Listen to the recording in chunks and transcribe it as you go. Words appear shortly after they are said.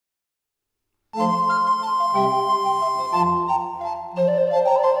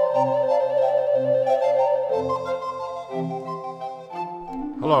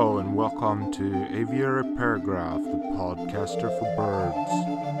Hello and welcome to Aviary Paragraph, the podcaster for birds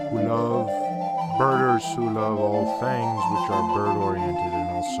who love birders who love all things which are bird-oriented and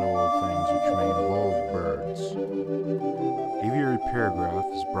also all things which may involve birds. Aviary Paragraph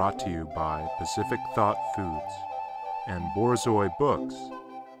is brought to you by Pacific Thought Foods and Borzoi Books.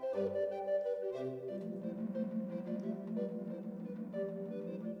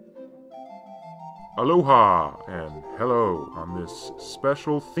 Aloha and hello on this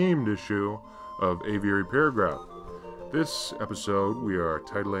special themed issue of Aviary Paragraph. This episode we are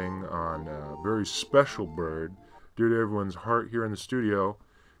titling on a very special bird dear to everyone's heart here in the studio.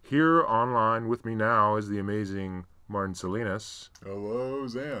 Here online with me now is the amazing Martin Salinas. Hello,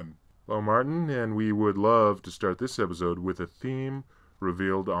 Zan. Hello, Martin, and we would love to start this episode with a theme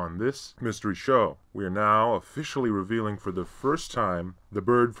revealed on this mystery show. We are now officially revealing for the first time the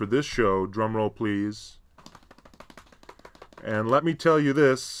bird for this show. Drumroll, please. And let me tell you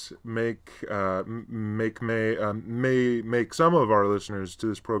this, may make some of our listeners to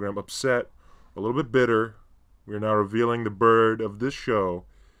this program upset, a little bit bitter. We are now revealing the bird of this show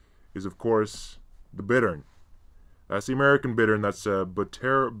is, of course, the bittern. That's the American bittern. That's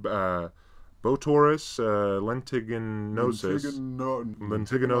Botorus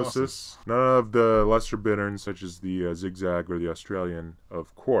lentiginosus. None of the lesser bitterns, such as the zigzag or the Australian,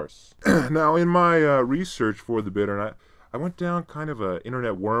 of course. Now, in my research for the bittern, I went down kind of an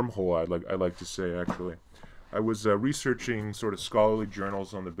internet wormhole, I like to say, actually. I was researching sort of scholarly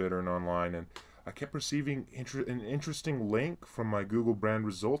journals on the bittern online, and I kept receiving an interesting link from my Google brand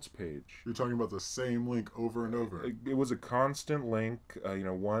results page. You're talking about the same link over and over. It was a constant link,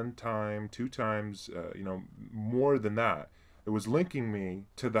 one time, two times, more than that. It was linking me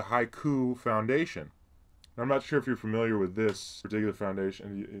to the Haiku Foundation. I'm not sure if you're familiar with this particular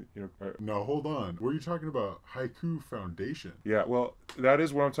foundation. Now, hold on. What are you talking about? Haiku Foundation? Yeah, well, that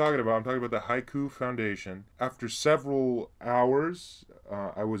is what I'm talking about. I'm talking about the Haiku Foundation. After several hours,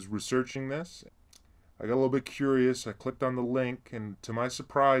 I was researching this. I got a little bit curious. I clicked on the link, and to my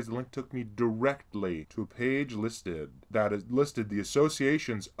surprise, the link took me directly to a page listed the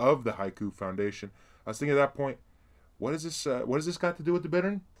associations of the Haiku Foundation. I was thinking at that point, what is this? What does this got to do with the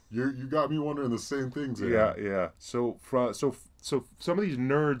bittern? You got me wondering the same things. Yeah. So some of these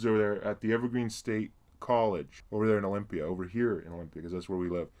nerds over there at the Evergreen State College over there in Olympia, over here in Olympia, because that's where we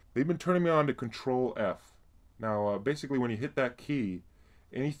live, they've been turning me on to Control F. Now, basically, when you hit that key,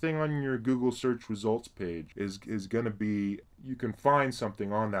 anything on your Google search results page is going to be, you can find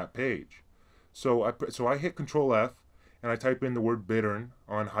something on that page. So I hit Control F, and I type in the word bittern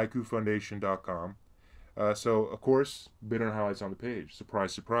on haikufoundation.com. So, of course, bittern highlights on the page.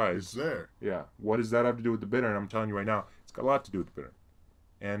 Surprise, surprise. It's there. Yeah. What does that have to do with the bittern? I'm telling you right now, it's got a lot to do with the bittern.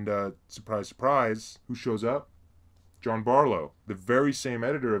 And surprise, surprise, who shows up? John Barlow, the very same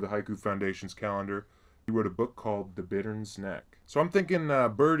editor of the Haiku Foundation's calendar. He wrote a book called The Bittern's Neck. So I'm thinking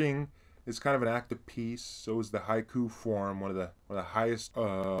birding is kind of an active piece. So is the haiku form, one of the highest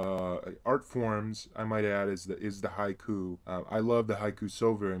art forms, I might add, is the haiku. I love the haiku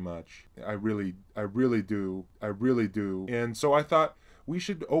so very much. I really do. And so I thought we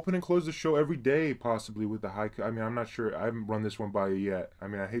should open and close the show every day, possibly with the haiku. I mean, I'm not sure. I haven't run this one by you yet. I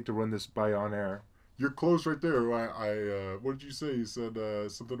mean, I hate to run this by on air. You're close right there. What did you say? You said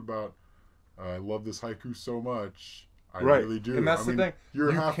something about I love this haiku so much. I really do. And that's the thing.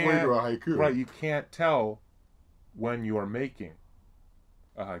 You're halfway to a haiku. Right, you can't tell when you are making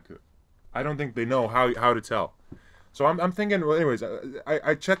a haiku. I don't think they know how to tell. So I'm thinking, well, anyways,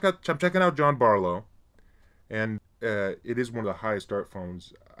 I'm checking out John Barlow, and it is one of the highest art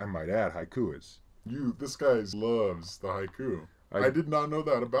forms, I might add, haiku is. This guy loves the haiku. I did not know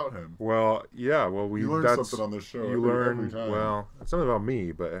that about him. Well, yeah, you learn something on this show. Every time. Well, it's something about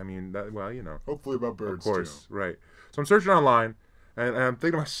me, but I mean, hopefully about birds, of course, too. Right. So I'm searching online, and I'm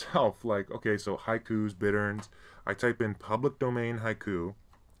thinking to myself, like, okay, so haikus, bitterns. I type in public domain haiku.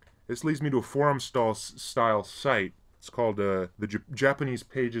 This leads me to a forum-style site. It's called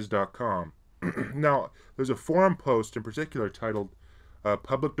thejapanesepages.com. Now, there's a forum post in particular titled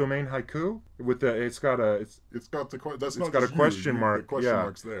public domain haiku with it's got a question mark. The question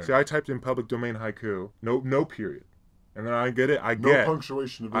mark's there. See, I typed in public domain haiku, no period, and then I get no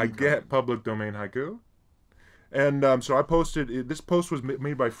punctuation of any kind. Get public domain haiku, and so I posted. This post was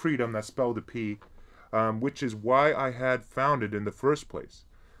made by Freedom, that's spelled a P, which is why I had found it in the first place.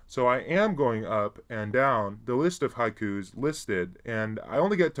 So I am going up and down the list of haikus listed, and I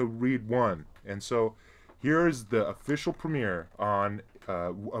only get to read one, and so here is the official premiere on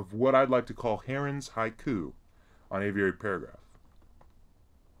of what I'd like to call Heron's Haiku on Aviary Paragraph.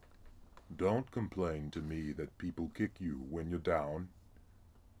 Don't complain to me that people kick you when you're down.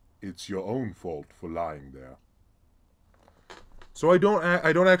 it's your own fault for lying there. So I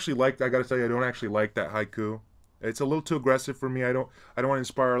don't actually like. I gotta tell you, I don't actually like that haiku. It's a little too aggressive for me. I don't want to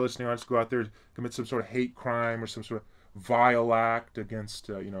inspire our listening audience to go out there and commit some sort of hate crime or some sort of vile act against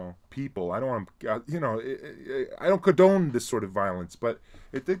people. I don't want to, I don't condone this sort of violence, but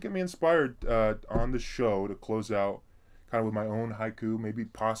it did get me inspired on the show to close out kind of with my own haiku, maybe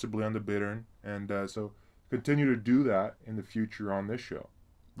possibly on the Bittern, and so continue to do that in the future on this show.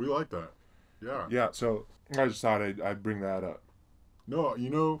 We like that. Yeah. Yeah. So I just thought I'd bring that up. No,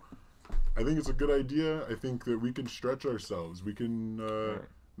 I think it's a good idea. I think that we can stretch ourselves. We can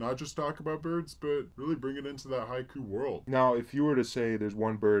not just talk about birds, but really bring it into that haiku world. Now, if you were to say there's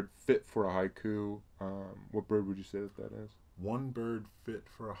one bird fit for a haiku, what bird would you say that is? One bird fit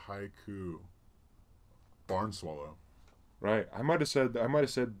for a haiku. Barn swallow. Right. I might have said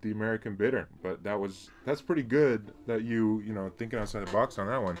the American bittern, but that's pretty good that you thinking outside the box on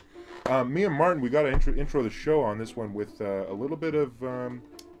that one. Me and Martin, we got to intro the show on this one with a little bit of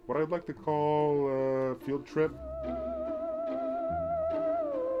what I'd like to call a field trip.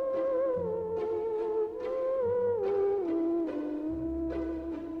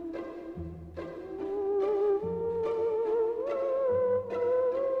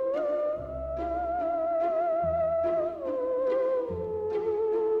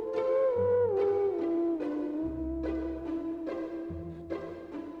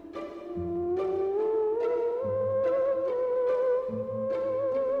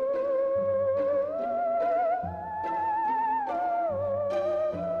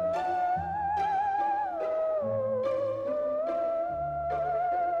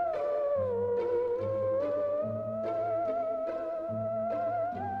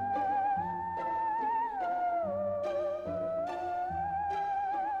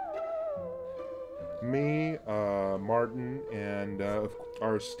 Me, Martin, and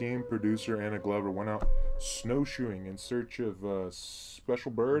our esteemed producer Anna Glover went out snowshoeing in search of a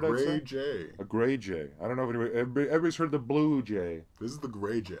special bird. Gray jay. A gray jay. I don't know if everybody's heard the blue jay. This is the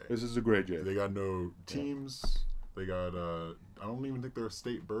gray jay. This is a gray jay. They got no teams. They got I don't even think they're a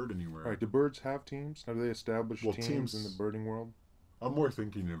state bird anywhere. All right, do birds have teams? Have they established teams teams in the birding world? I'm more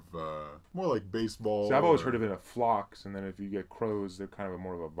thinking of more like baseball. See, I've always heard of it as flocks, and then if you get crows, they're kind of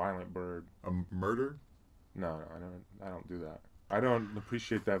more of a violent bird. A murder? No, I don't do that. I don't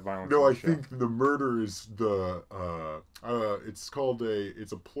appreciate that violence. No, I think the murder is the it's called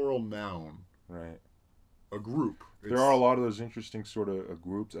it's a plural noun. Right. A group. There are a lot of those interesting sort of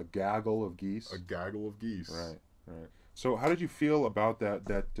groups. A gaggle of geese. A gaggle of geese. Right. Right. So, how did you feel about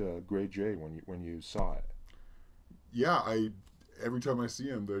that gray jay when you saw it? Yeah, every time I see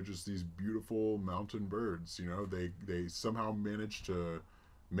them, they're just these beautiful mountain birds. They somehow manage to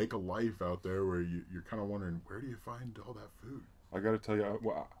make a life out there where you're kind of wondering, where do you find all that food? I got to tell you,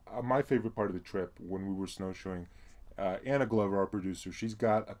 my favorite part of the trip when we were snowshoeing, Anna Glover, our producer, she's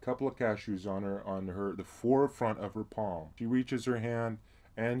got a couple of cashews on the forefront of her palm. She reaches her hand,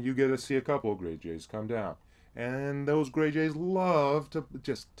 and you get to see a couple of gray jays come down. And those gray jays love to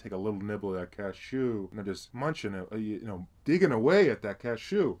just take a little nibble of that cashew, and they're just munching it, digging away at that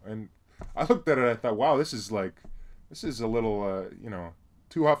cashew. And I looked at it, and I thought, wow, this is a little,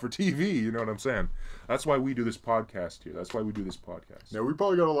 too hot for TV. You know what I'm saying? That's why we do this podcast here. That's why we do this podcast. Now, we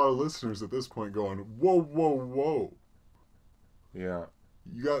probably got a lot of listeners at this point going, whoa, whoa, whoa. Yeah.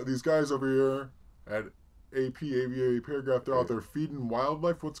 You got these guys over here at AP, Aviary Paragraph, they're out there feeding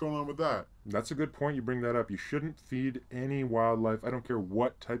wildlife. What's going on with that? That's a good point. You bring that up. You shouldn't feed any wildlife. I don't care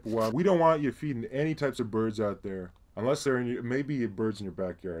what type of wild. We don't want you feeding any types of birds out there, unless they're maybe birds in your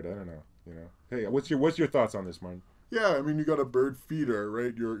backyard. I don't know. Hey, what's your thoughts on this, Martin? Yeah, I mean, you got a bird feeder,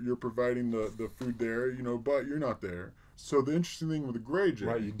 right? You're providing the food there, but you're not there. So the interesting thing with the gray jay,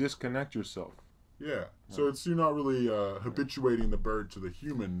 right? You disconnect yourself. Yeah. So you're not really habituating the bird to the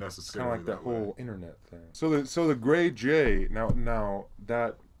human necessarily. Kind of like that whole internet thing. So the gray jay. Now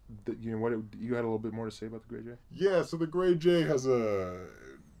that what you had a little bit more to say about the gray jay? Yeah. So the gray jay has a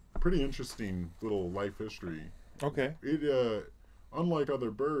pretty interesting little life history. Okay. It unlike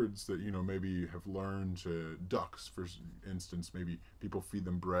other birds that maybe have learned to, ducks for instance, maybe people feed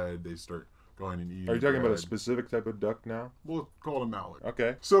them bread, they start going and eating. Are you talking bread. about a specific type of duck now? We'll call it a mallard.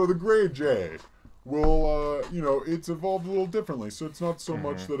 Okay. So the gray jay will, it's evolved a little differently. So it's not so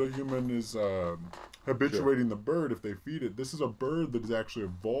much that a human is habituating the bird if they feed it. This is a bird that has actually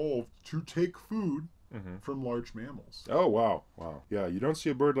evolved to take food from large mammals. Oh, wow. Yeah, you don't see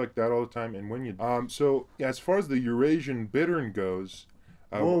a bird like that all the time. And when you so as far as the Eurasian bittern goes,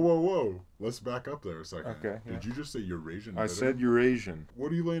 Whoa. Let's back up there a second. Okay. Yeah. Did you just say Eurasian I bittern? said Eurasian.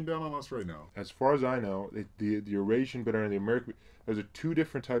 What are you laying down on us right now? As far as I know, the Eurasian bittern and the American, there's two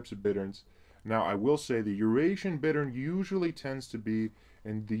different types of bitterns. Now, I will say the Eurasian bittern usually tends to be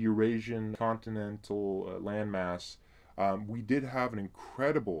in the Eurasian continental landmass. We did have an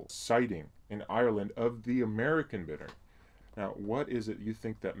incredible sighting in Ireland of the American bittern. Now, what is it you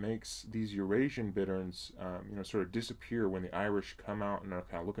think that makes these Eurasian bitterns, sort of disappear when the Irish come out and are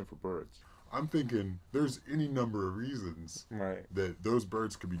kind of looking for birds? I'm thinking there's any number of reasons that those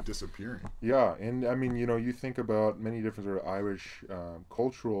birds could be disappearing. Yeah, and I mean, you think about many different sort of Irish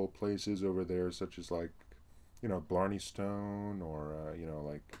cultural places over there, such as like, Blarney Stone or,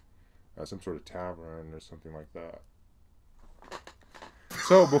 some sort of tavern or something like that.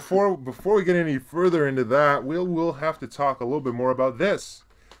 So before we get any further into that, we'll have to talk a little bit more about this.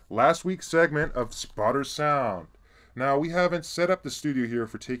 Last week's segment of Spotter Sound. Now, we haven't set up the studio here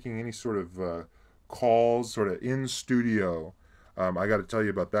for taking any sort of calls, sort of in studio. I got to tell you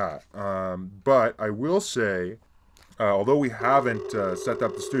about that. But I will say, although we haven't set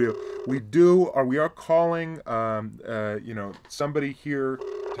up the studio, we are calling, somebody here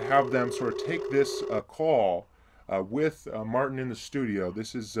to have them sort of take this call with Martin in the studio.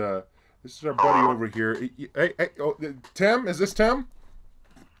 This is our buddy over here. Hey, Tim, is this Tim?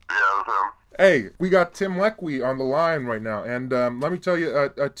 Yeah, it's him. Hey, we got Tim Leque on the line right now, and let me tell you,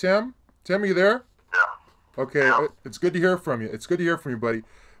 Tim, are you there? Yeah. Okay, yeah. It's good to hear from you. It's good to hear from you, buddy.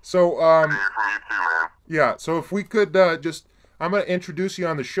 So, Good to hear from you too, man. yeah. So if we could I'm gonna introduce you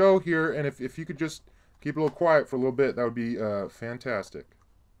on the show here, and if you could just keep it a little quiet for a little bit, that would be fantastic.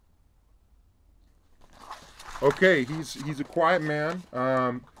 Okay, he's a quiet man.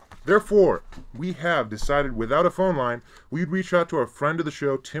 Therefore, we have decided, without a phone line, we'd reach out to our friend of the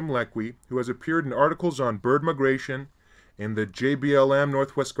show, Tim Leque, who has appeared in articles on bird migration in the JBLM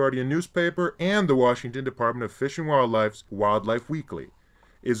Northwest Guardian newspaper and the Washington Department of Fish and Wildlife's Wildlife Weekly.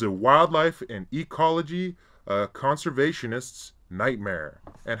 Is a wildlife and ecology conservationist's nightmare,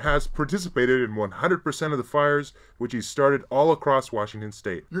 and has participated in 100% of the fires which he started all across Washington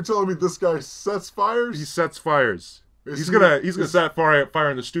State. You're telling me this guy sets fires? He sets fires. He's gonna set fire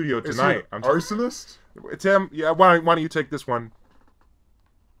in the studio tonight. Is he an arsonist? Tim, yeah, why don't you take this one?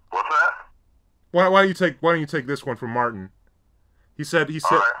 What's that? Why don't you take this one from Martin? He said. All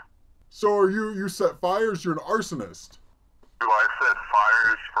right. So are you set fires? You're an arsonist. Do I set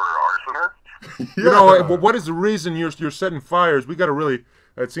fires for arsonists? Yeah. What is the reason you're setting fires? We got to really.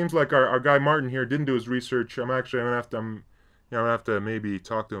 It seems like our guy Martin here didn't do his research. I'm gonna have to maybe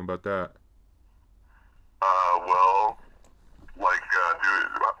talk to him about that. Well, like,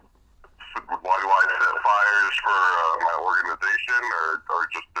 why do I set fires for my organization or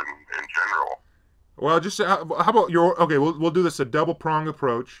just in general? Well, just how about okay? We'll do this a double prong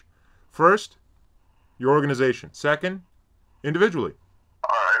approach. First, your organization. Second, individually.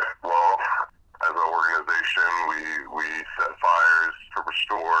 All right. Well, as an organization, we set fires to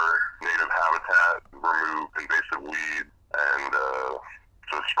restore native habitat, remove invasive weed, and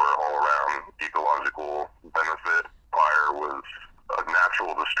just for all-around ecological benefit. Fire was a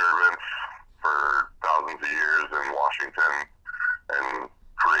natural disturbance for thousands of years in Washington and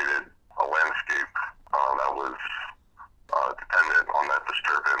created a landscape that was dependent on that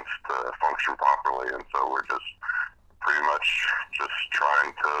disturbance to function properly. And so we're just pretty much just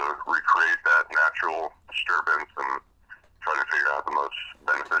trying to recreate that natural disturbance and trying to figure out the most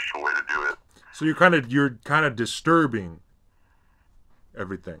beneficial way to do it. So you're kind of disturbing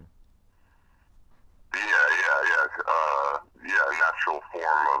everything. Yeah, a natural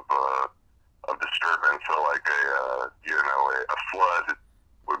form of disturbance. So like a flood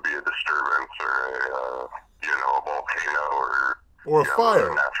would be a disturbance, or a volcano, or a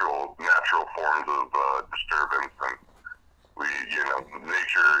fire. Natural forms of disturbance, and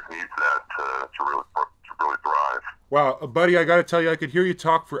nature needs that to really thrive. Wow, buddy, I got to tell you, I could hear you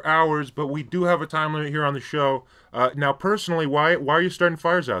talk for hours, but we do have a time limit here on the show. Now, personally, why are you starting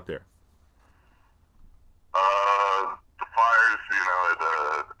fires out there? The fires, you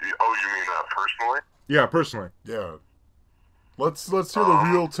mean personally? Yeah, personally. Yeah. Let's hear the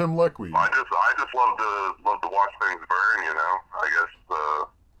real Tim Leque. I just love to watch things burn. I guess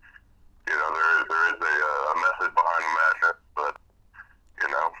there is a method behind the madness, but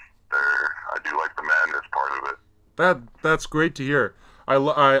I do like the madness part of it. That's great to hear. I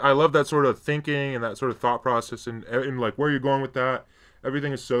love that sort of thinking and that sort of thought process and like where you're going with that,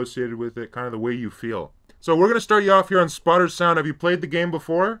 everything associated with it, kind of the way you feel. So we're gonna start you off here on Spotter Sound. Have you played the game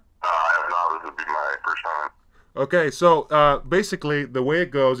before? I have not. This would be my first time. Okay, so basically the way it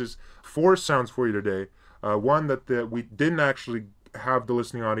goes is 4 sounds for you today. One that we didn't actually have the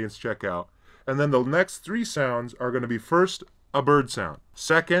listening audience check out. And then the next 3 sounds are going to be first a bird sound,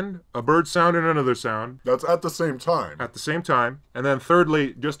 second a bird sound and another sound. That's at the same time. At the same time. And then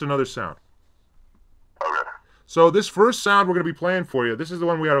thirdly, just another sound. Okay. So this first sound we're going to be playing for you, this is the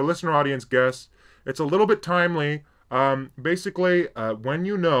one we had our listener audience guess. It's a little bit timely. Basically, when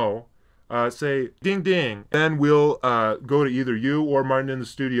you know, say ding ding, then we'll go to either you or Martin in the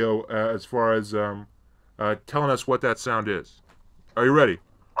studio as far as telling us what that sound is. Are you ready?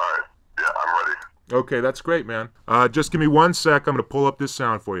 All right. Yeah, I'm ready. Okay, that's great, man. Just give me 1 sec. I'm going to pull up this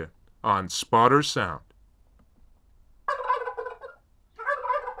sound for you on Spotter Sound.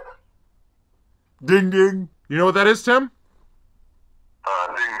 Ding ding. You know what that is, Tim?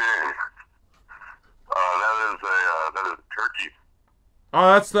 Ding ding. That is a turkey.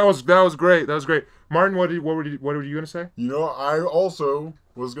 Oh, that was great. That was great. Martin, what were you going to say? You know, I also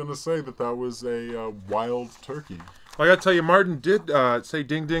was going to say that was a wild turkey. Well, I got to tell you, Martin did say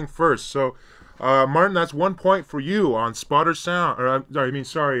ding ding first. So, Martin, that's 1 point for you on Spotter Sound. Or,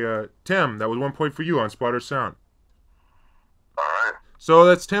 Tim, that was 1 point for you on Spotter Sound. All right. So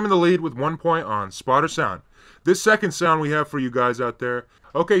that's Tim in the lead with 1 point on Spotter Sound. This second sound we have for you guys out there.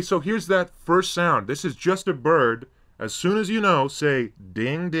 Okay, so here's that first sound. This is just a bird. As soon as you know, say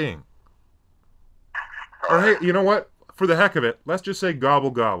ding ding. Or hey, you know what? For the heck of it, let's just say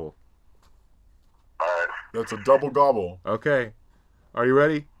gobble gobble. All right. That's a double gobble. Okay. Are you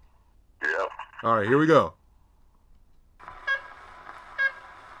ready? Yep. All right, here we go.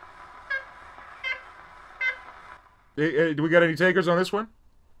 Hey, do we got any takers on this one?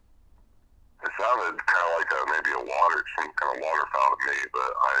 It sounded kind of like maybe some kind of waterfowl to me,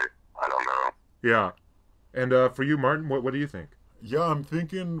 but I don't know. Yeah. And for you, Martin, what do you think? Yeah, I'm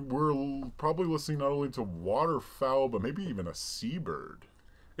thinking we're probably listening not only to waterfowl, but maybe even a seabird.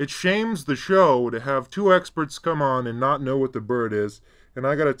 It shames the show to have 2 experts come on and not know what the bird is. And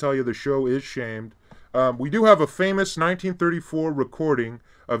I got to tell you, the show is shamed. We do have a famous 1934 recording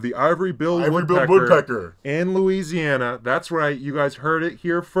of the ivory-billed woodpecker in Louisiana. That's right. You guys heard it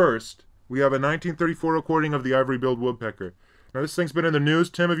here first. We have a 1934 recording of the ivory-billed woodpecker. Now, this thing's been in the news.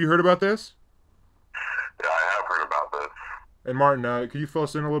 Tim, have you heard about this? Yeah, I have heard about this. And Martin, could you fill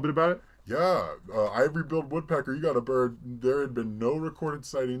us in a little bit about it? Yeah, ivory-billed woodpecker, you got a bird. There had been no recorded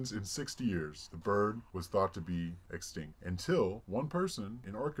sightings in 60 years. The bird was thought to be extinct until one person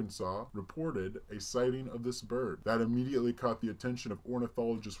in Arkansas reported a sighting of this bird. That immediately caught the attention of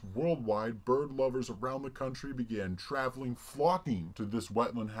ornithologists worldwide. Bird lovers around the country began traveling, flocking to this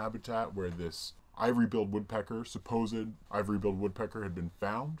wetland habitat where this ivory-billed woodpecker, supposed ivory-billed woodpecker, had been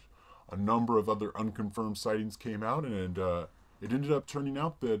found. A number of other unconfirmed sightings came out, and it ended up turning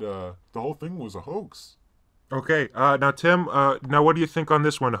out that the whole thing was a hoax. Okay. Now, Tim, now what do you think on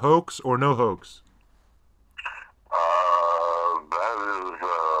this one? Hoax or no hoax? That is,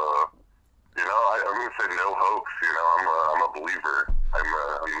 I'm going to say no hoax. I'm a believer. I'm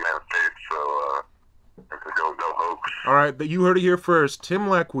a man of faith, so I'm going to go with no hoax. All right. You heard it here first. Tim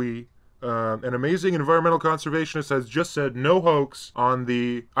Leque, an amazing environmental conservationist, has just said no hoax on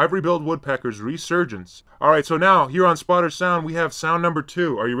the ivory-billed woodpecker's resurgence. All right, so now, here on Spotter Sound, we have sound number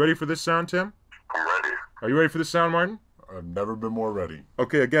 2. Are you ready for this sound, Tim? I'm ready. Are you ready for this sound, Martin? I've never been more ready.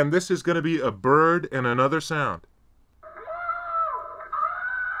 Okay, again, this is going to be a bird and another sound. Hey,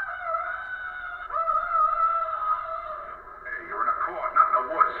 you're in a court, not in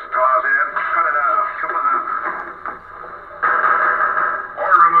the woods, Tarzan. Cut it out. Come on now.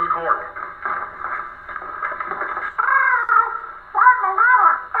 Order in this court.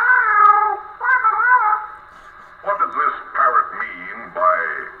 What does this parrot mean by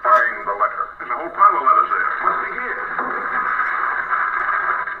find the letter? There's a whole pile of letters there. What's he here?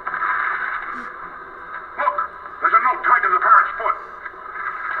 Look, there's a note tied to the parrot's foot.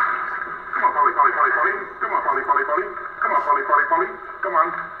 Come on, Polly, Polly, Polly, Polly. Come on, Polly, Polly, Polly. Come on, Polly, Polly, Polly. Come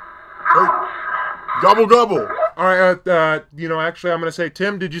on. Hey, gobble gobble. All right, actually, I'm going to say,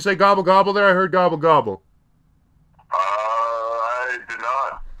 Tim, did you say gobble gobble there? I heard gobble gobble. I did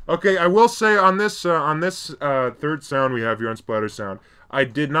not. Okay, I will say on this third sound we have here on Splatter Sound, I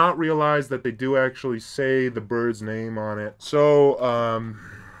did not realize that they do actually say the bird's name on it. So,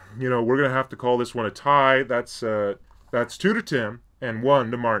 we're going to have to call this one a tie. That's 2 to Tim and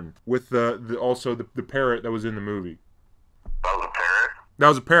 1 to Martin, with also the parrot that was in the movie. That was a parrot? That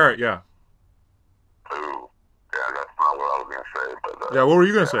was a parrot, yeah. Ooh. Yeah, that's not what I was going to say. But, Yeah, what were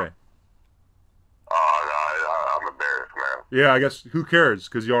you going to say? I'm embarrassed, man. Yeah, I guess who cares,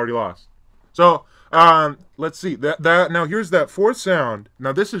 because you already lost. So, let's see. Now, here's that 4th sound.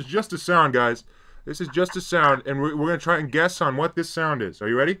 Now, this is just a sound, guys. This is just a sound, and we're going to try and guess on what this sound is. Are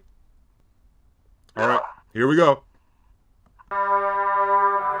you ready? Yeah. All right, here we go.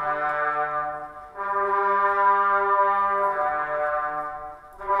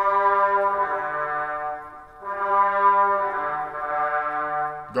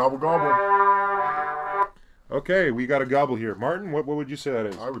 Gobble, gobble. Okay, we got a gobble here. Martin, what would you say that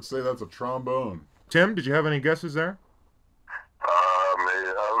is? I would say that's a trombone. Tim, did you have any guesses there? I'll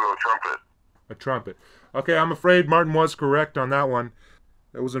go trumpet. A trumpet. Okay, I'm afraid Martin was correct on that one.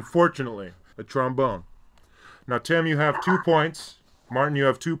 That was unfortunately a trombone. Now, Tim, you have 2 points. Martin, you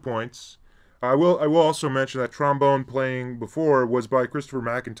have 2 points. I will also mention that trombone playing before was by Christopher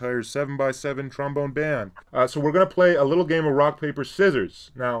McIntyre's 7x7 trombone band. So we're going to play a little game of rock, paper,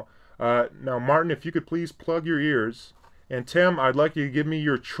 scissors. Now, Martin, if you could please plug your ears. And Tim, I'd like you to give me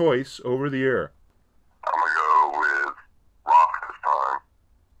your choice over the air. I'm going to go with rock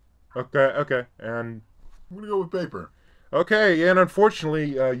this time. Okay. And I'm going to go with paper. okay, and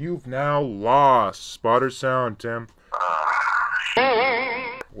unfortunately, you've now lost Spotter Sound, Tim.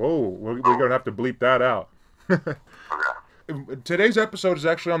 Whoa, we're going to have to bleep that out. Okay. Today's episode is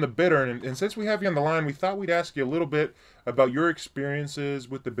actually on the Bittern, and since we have you on the line, we thought we'd ask you a little bit about your experiences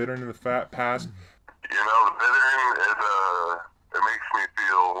with the Bittern in the past. You know, the Bittern is it makes me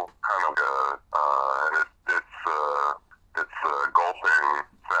feel kind of and it's golfing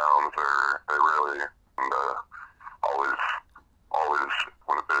sounds they really always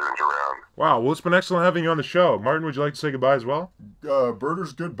when the Bittern's around. Wow, well, it's been excellent having you on the show. Martin, would you like to say goodbye as well?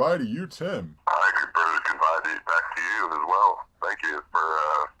 Birders, goodbye to you, Tim. Birders, goodbye back to you as well. Thank you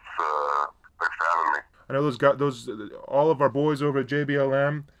thanks for having me. I know all of our boys over at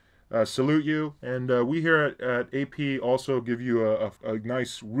JBLM salute you, and we here at AP also give you a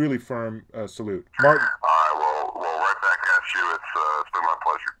nice, really firm salute. Martin. All right, well, right back at you. It's been my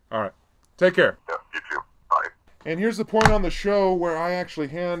pleasure. All right, take care. Yeah, you too. Bye. And here's the point on the show where I actually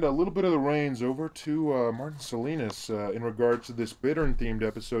hand a little bit of the reins over to Martin Salinas in regards to this Bittern-themed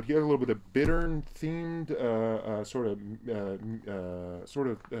episode. He has a little bit of Bittern-themed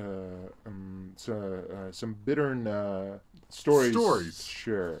some Bittern stories.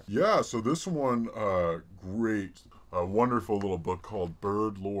 Sure. Yeah, so this one, great. A wonderful little book called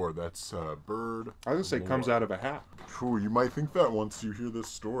Bird Lore. That's Bird I was going to say Lore. comes out of a hat. Ooh, you might think that once you hear this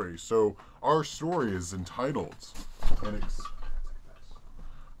story. So our story is entitled,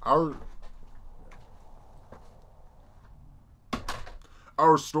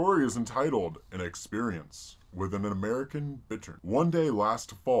 our story is entitled An Experience with an American Bittern. One day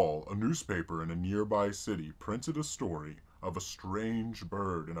last fall, a newspaper in a nearby city printed a story of a strange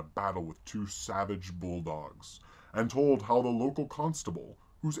bird in a battle with 2 savage bulldogs, and told how the local constable,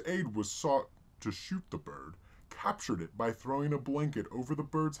 whose aid was sought to shoot the bird, captured it by throwing a blanket over the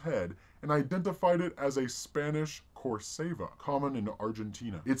bird's head and identified it as a Spanish Corceva, common in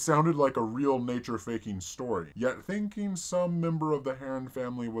Argentina. It sounded like a real nature-faking story, yet thinking some member of the heron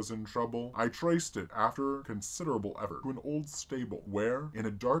family was in trouble, I traced it after considerable effort to an old stable, where, in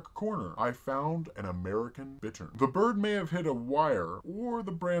a dark corner, I found an American bittern. The bird may have hit a wire or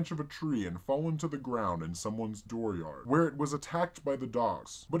the branch of a tree and fallen to the ground in someone's dooryard, where it was attacked by the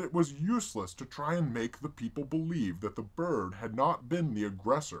dogs, but it was useless to try and make the people believe that the bird had not been the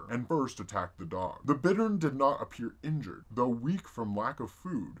aggressor and first attacked the dog. The bittern did not appear injured, though weak from lack of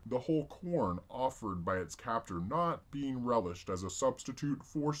food, the whole corn offered by its captor not being relished as a substitute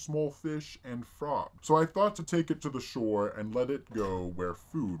for small fish and frog. So I thought to take it to the shore and let it go where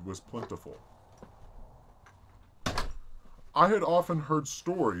food was plentiful. I had often heard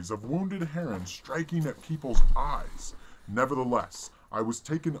stories of wounded herons striking at people's eyes. Nevertheless, I was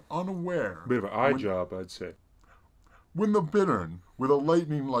taken unaware. Bit of an eye job, I'd say. When the bittern, with a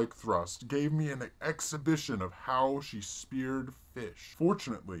lightning-like thrust, gave me an exhibition of how she speared fish.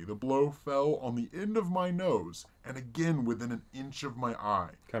 Fortunately, the blow fell on the end of my nose, and again within an inch of my eye.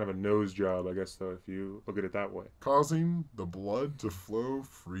 Kind of a nose job, I guess, though, if you look at it that way. Causing the blood to flow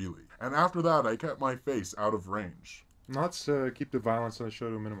freely. And after that, I kept my face out of range. Let's keep the violence on the show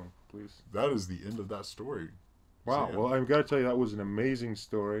to a minimum, please. That is the end of that story. Wow, Zan. well, I've got to tell you, that was an amazing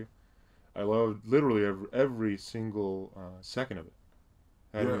story. I loved literally every single second of it.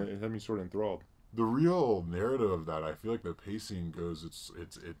 It had me sort of enthralled. The real narrative of that, I feel like the pacing goes,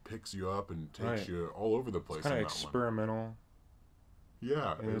 it picks you up and takes you all over the place. It's kind of experimental.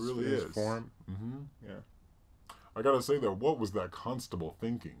 Yeah, it really is. Form. Mm-hmm. Yeah. I gotta say though, what was that constable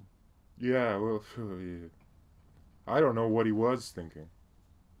thinking? Yeah, well, I don't know what he was thinking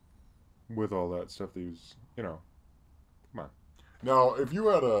with all that stuff that he was, come on. Now, if you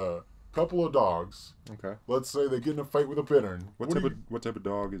had a couple of dogs, okay, let's say they get in a fight with a bittern. What type of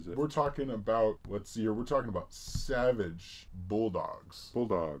dog is it? We're talking about, let's see here, we're talking about savage bulldogs.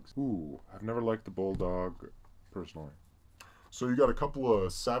 Bulldogs. Ooh, I've never liked the bulldog, personally. So you got a couple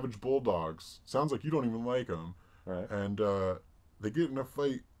of savage bulldogs. Sounds like you don't even like them. Right. And they get in a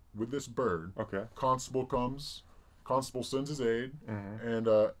fight with this bird. Okay. Constable comes, Constable sends his aide, and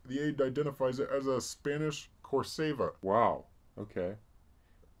the aide identifies it as a Spanish Corseva. Wow. Okay.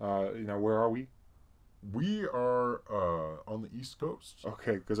 Now, where are we? We are on the East Coast.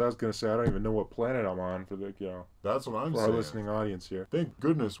 Okay, because I was gonna say I don't even know what planet I'm on for the That's what I'm for saying. our listening audience here. Thank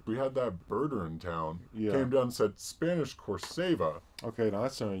goodness we had that birder in town. Yeah. Came down and said Spanish Corseva. Okay, now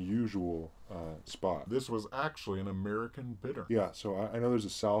that's an unusual spot. This was actually an American bittern. Yeah, so I know there's a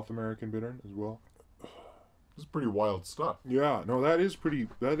South American bittern as well. This is pretty wild stuff. Yeah, no, that is pretty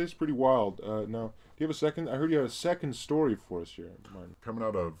wild. Now, do you have a second? I heard you had a second story for us here, Martin. Coming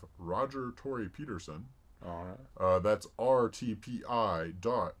out of Roger Torrey Peterson. All right. That's rtpi.org.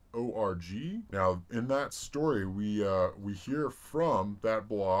 Now, in that story, we hear from that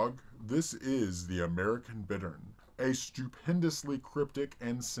blog. This is the American bittern, a stupendously cryptic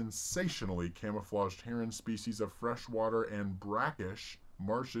and sensationally camouflaged heron species of freshwater and brackish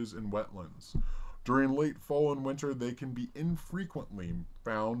marshes and wetlands. During late fall and winter, they can be infrequently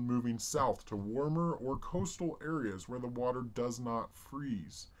found moving south to warmer or coastal areas where the water does not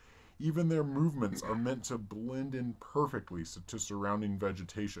freeze. Even their movements are meant to blend in perfectly to surrounding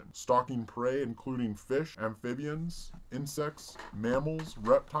vegetation, stalking prey including fish, amphibians, insects, mammals,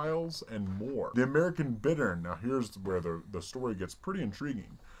 reptiles, and more. The American bittern, now here's where the story gets pretty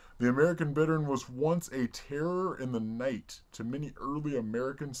intriguing. The American bittern was once a terror in the night to many early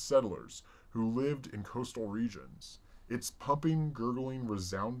American settlers who lived in coastal regions. Its pumping, gurgling,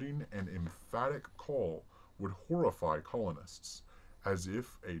 resounding, and emphatic call would horrify colonists, as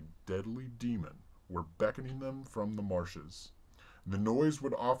if a deadly demon were beckoning them from the marshes. The noise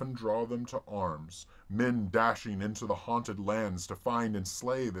would often draw them to arms, men dashing into the haunted lands to find and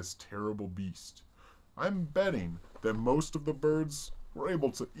slay this terrible beast. I'm betting that most of the birds were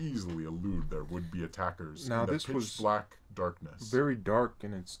able to easily elude their would-be attackers Now, in the this was pitch-black darkness. Very dark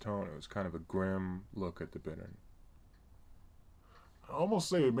in its tone. It was kind of a grim look at the bittern. I almost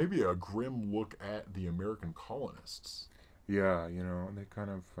say maybe a grim look at the American colonists. Yeah, they kind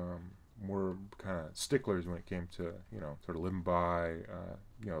of were kind of sticklers when it came to, sort of living by,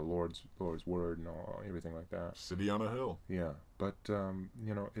 Lord's word and everything like that. City on a hill. Yeah, but,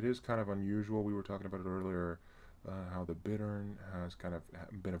 it is kind of unusual. We were talking about it earlier, how the bittern has kind of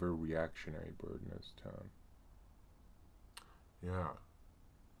been a very reactionary bird in its tone. Yeah.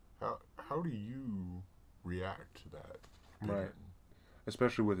 How do you react to that? Right.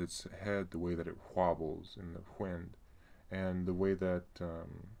 Especially with its head, the way that it wobbles in the wind, and the way that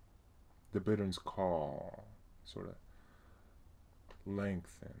the bittern's call sort of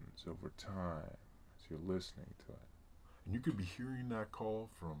lengthens over time as you're listening to it. And you could be hearing that call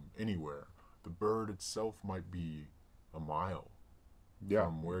from anywhere. The bird itself might be a mile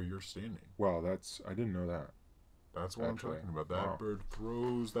from where you're standing. Well, I didn't know that. That's what I'm talking about. That bird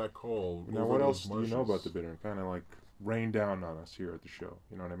throws that call. Now, what else do you know about the bittern? Kind of like rain down on us here at the show.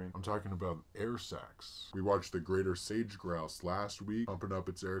 You know what I mean? I'm talking about air sacs. We watched the greater sage grouse last week, pumping up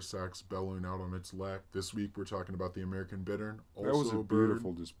its air sacs, bellowing out on its lek. This week, we're talking about the American bittern. Also that was a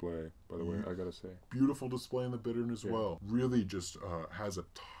beautiful display, by the way, I gotta say. Beautiful display in the bittern as well. Really just has a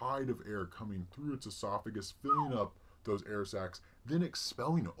tide of air coming through its esophagus, filling up those air sacs, then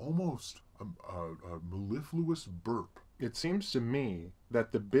expelling almost a mellifluous burp. It seems to me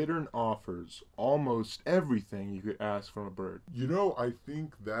that the bittern offers almost everything you could ask from a bird. I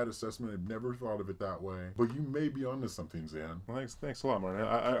think that assessment, I've never thought of it that way, but you may be onto something, Zan. Well, thanks a lot, Martin.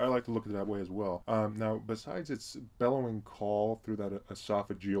 I like to look at it that way as well. Now, besides its bellowing call through that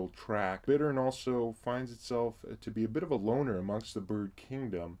esophageal tract, bittern also finds itself to be a bit of a loner amongst the bird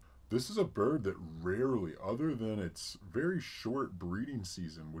kingdom. This is a bird that rarely, other than its very short breeding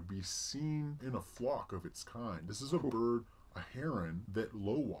season, would be seen in a flock of its kind. This is a bird, a heron, that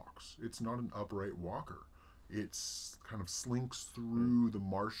low walks. It's not an upright walker. It's kind of slinks through the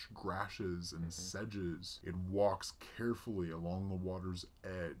marsh grasses and sedges. It walks carefully along the water's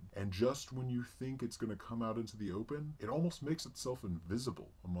edge. And just when you think it's going to come out into the open, it almost makes itself invisible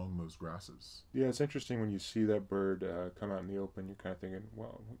among those grasses. Yeah, it's interesting when you see that bird come out in the open, you're kind of thinking,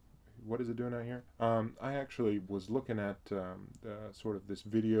 well, what is it doing out here? I actually was looking at sort of this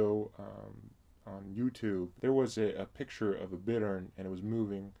video on YouTube. There was a picture of a bittern, and it was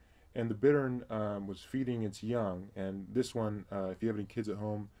moving, and the bittern was feeding its young. And this one, if you have any kids at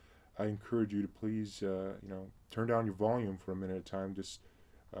home, I encourage you to please, turn down your volume for a minute at a time, just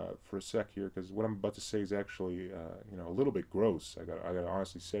for a sec here, because what I'm about to say is actually, a little bit gross. I gotta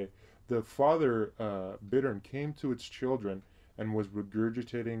honestly say, the father bittern came to its children and was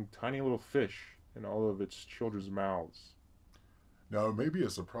regurgitating tiny little fish in all of its children's mouths. Now, it may be a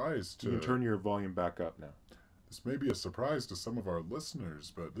surprise to... You can turn your volume back up now. This may be a surprise to some of our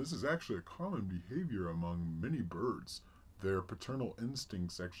listeners, but this is actually a common behavior among many birds. Their paternal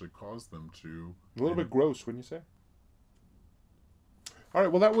instincts actually cause them to... A little bit gross, wouldn't you say? All right,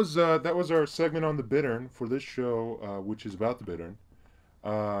 well, that was our segment on the bittern for this show, which is about the bittern.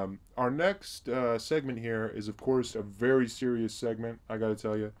 Our next segment here is, of course, a very serious segment, I got to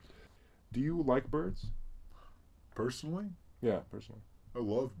tell you. Do you like birds? Personally? Yeah, personally. I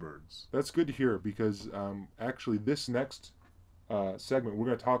love birds. That's good to hear because actually this next segment, we're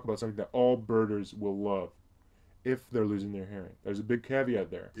going to talk about something that all birders will love if they're losing their hearing. There's a big caveat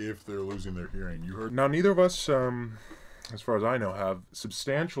there. If they're losing their hearing. You heard... Now, neither of us, as far as I know, have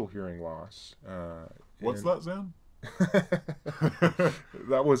substantial hearing loss. What's that, Zan?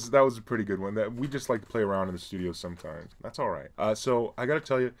 that was a pretty good one. That we just like to play around in the studio sometimes. That's all right. So I got to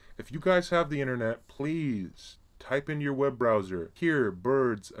tell you, if you guys have the internet, please type in your web browser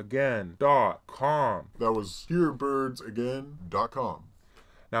hearbirdsagain.com. That was hearbirdsagain.com.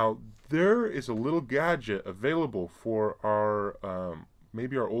 Now, there is a little gadget available for our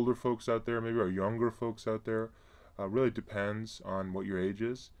maybe our older folks out there, maybe our younger folks out there. Really depends on what your age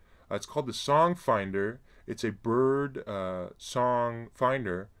is. It's called the Songfinder. It's a bird song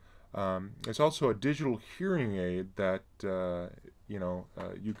finder. It's also a digital hearing aid that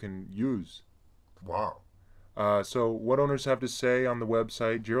you can use. Wow. So what owners have to say on the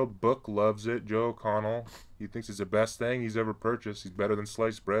website? Gerald Book loves it. Joe O'Connell, he thinks it's the best thing he's ever purchased. He's better than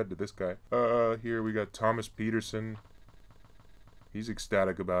sliced bread to this guy. Here we got Thomas Peterson. He's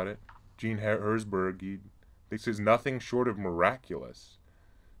ecstatic about it. Gene Herzberg, he thinks it's nothing short of miraculous.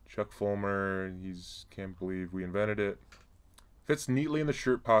 Chuck Fulmer, can't believe we invented it. Fits neatly in the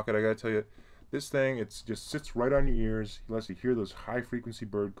shirt pocket, I gotta tell you. This thing, it just sits right on your ears. He lets you hear those high-frequency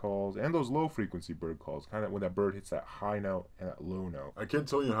bird calls and those low-frequency bird calls, kind of when that bird hits that high note and that low note. I can't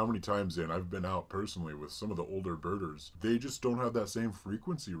tell you how many times, Zan, I've been out personally with some of the older birders. They just don't have that same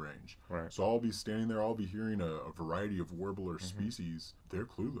frequency range. Right. So I'll be standing there, I'll be hearing a variety of warbler species. They're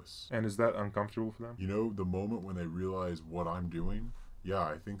clueless. And is that uncomfortable for them? You know, the moment when they realize what I'm doing, yeah,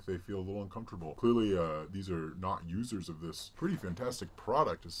 I think they feel a little uncomfortable. Clearly, these are not users of this pretty fantastic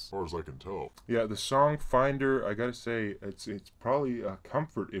product as far as I can tell. Yeah, the Songfinder, I gotta say, it's probably a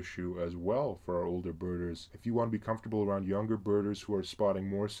comfort issue as well for our older birders. If you want to be comfortable around younger birders who are spotting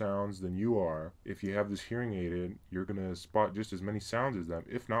more sounds than you are, if you have this hearing aid in, you're gonna spot just as many sounds as them,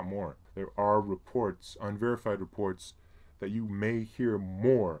 if not more. There are reports, unverified reports, that you may hear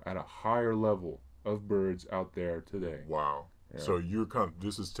more at a higher level of birds out there today. Wow. Yeah. So you're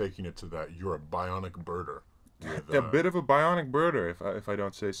this is taking it to that you're a bionic birder. With, a bit of a bionic birder, if I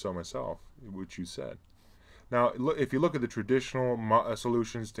don't say so myself, which you said. Now, if you look at the traditional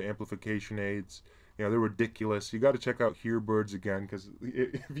solutions to amplification aids, they're ridiculous. You got to check out Hear Birds Again, because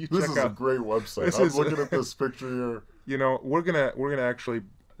if you this check is out, a great website. I'm looking at this picture here. We're gonna actually.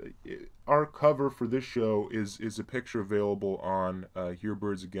 Our cover for this show is a picture available on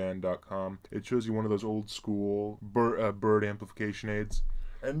hearbirdsagain.com. It shows you one of those old school bird amplification aids.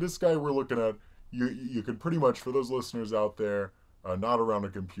 And this guy we're looking at, you can pretty much, for those listeners out there, not around a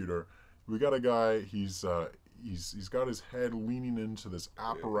computer, we got a guy, he's got his head leaning into this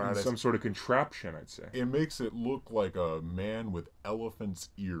apparatus. Some sort of contraption, I'd say. It makes it look like a man with elephant's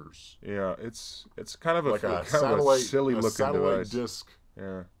ears. Yeah, it's kind of like a silly looking satellite device. Disc.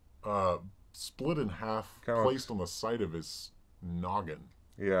 Yeah. Split in half, kinda placed on the side of his noggin.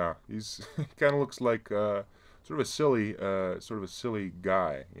 Yeah, he kind of looks like sort of a silly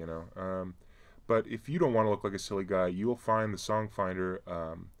guy, But if you don't want to look like a silly guy, you will find the Songfinder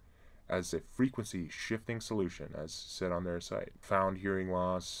as a frequency shifting solution, as said on their site. Found hearing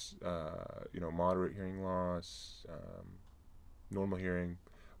loss, moderate hearing loss, normal hearing.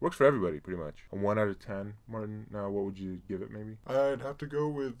 Works for everybody, pretty much. A 1 out of 10, Martin. Now, what would you give it, maybe? I'd have to go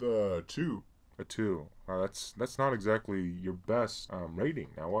with 2. A 2. That's not exactly your best rating.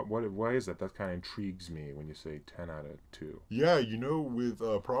 Now, why is that? That kind of intrigues me when you say 10 out of 2. Yeah, with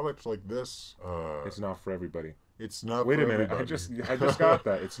products like this, it's not for everybody. It's not. Wait for a minute, everybody. I just got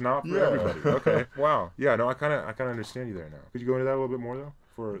that. It's not for everybody. Okay. Wow. Yeah. No, I kind of understand you there now. Could you go into that a little bit more though,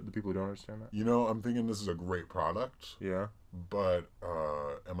 for the people who don't understand that? I'm thinking this is a great product. Yeah. But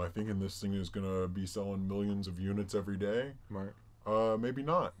am I thinking this thing is gonna be selling millions of units every day? Right. Maybe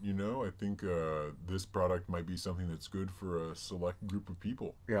not. I think this product might be something that's good for a select group of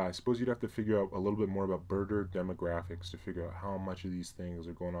people. Yeah, I suppose you'd have to figure out a little bit more about birder demographics to figure out how much of these things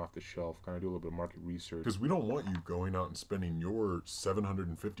are going off the shelf, kind of do a little bit of market research. Because we don't want you going out and spending your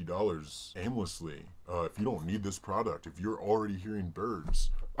 $750 aimlessly if you don't need this product. If you're already hearing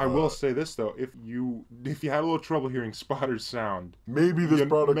birds, I will say this though: if you had a little trouble hearing Spotter's sound, maybe this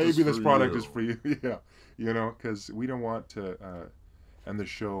product is for you. Yeah, you know, because we don't want to end the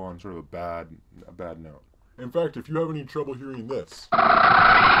show on sort of a bad note. In fact, if you have any trouble hearing this,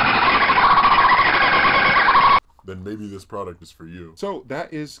 then maybe this product is for you. So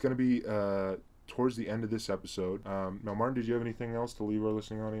that is going to be towards the end of this episode. Now, Martin, did you have anything else to leave our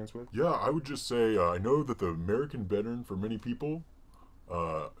listening audience with? Yeah, I would just say I know that the American bittern, for many people,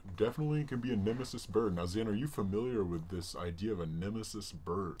 definitely can be a nemesis bird. Now, Zan, are you familiar with this idea of a nemesis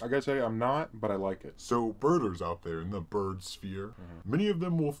bird? I gotta say, I'm not, but I like it. So, birders out there in the bird sphere, many of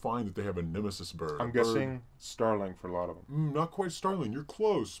them will find that they have a nemesis bird. I'm guessing starling for a lot of them. Not quite starling. You're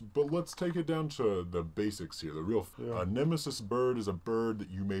close, but let's take it down to the basics here. The real a nemesis bird is a bird that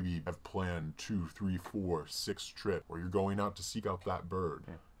you maybe have planned 2, 3, 4, 6 trip, or you're going out to seek out that bird,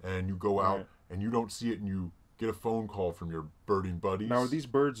 and you go out and you don't see it, and you get a phone call from your birding buddies. Now, are these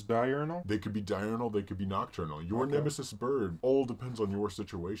birds diurnal? They could be diurnal, they could be nocturnal. Your nemesis bird all depends on your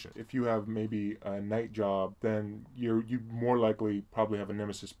situation. If you have maybe a night job, then you more likely probably have a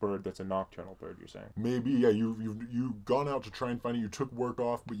nemesis bird that's a nocturnal bird, you're saying? Maybe, yeah. You've gone out to try and find it. You took work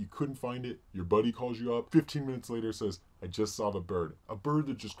off, but you couldn't find it. Your buddy calls you up. 15 minutes later says, I just saw the bird. A bird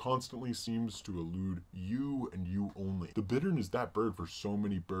that just constantly seems to elude you and you only. The bittern is that bird for so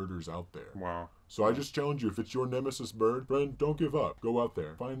many birders out there. Wow. So I just challenge you, if it's your nemesis bird, friend, don't give up. Go out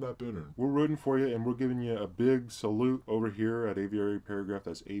there. Find that bittern. We're rooting for you, and we're giving you a big salute over here at Aviary Paragraph.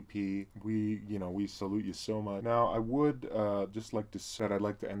 That's AP. We salute you so much. Now, I would just like to say I'd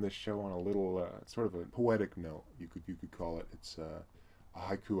like to end this show on a little sort of a poetic note, you could call it. It's a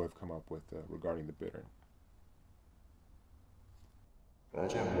haiku I've come up with regarding the bittern.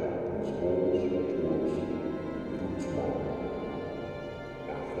 As I walk these halls towards Bittern's mine,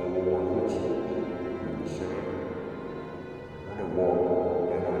 I follow my footsteps in the sand. When I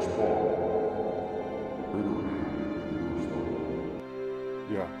walk and I spot, Bittern is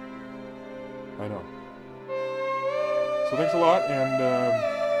the... Yeah, I know. So thanks a lot, and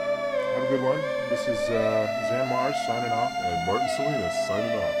have a good one. This is Zan Marsh signing off. And Martin Salinas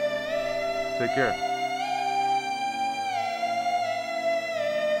signing off. Take care.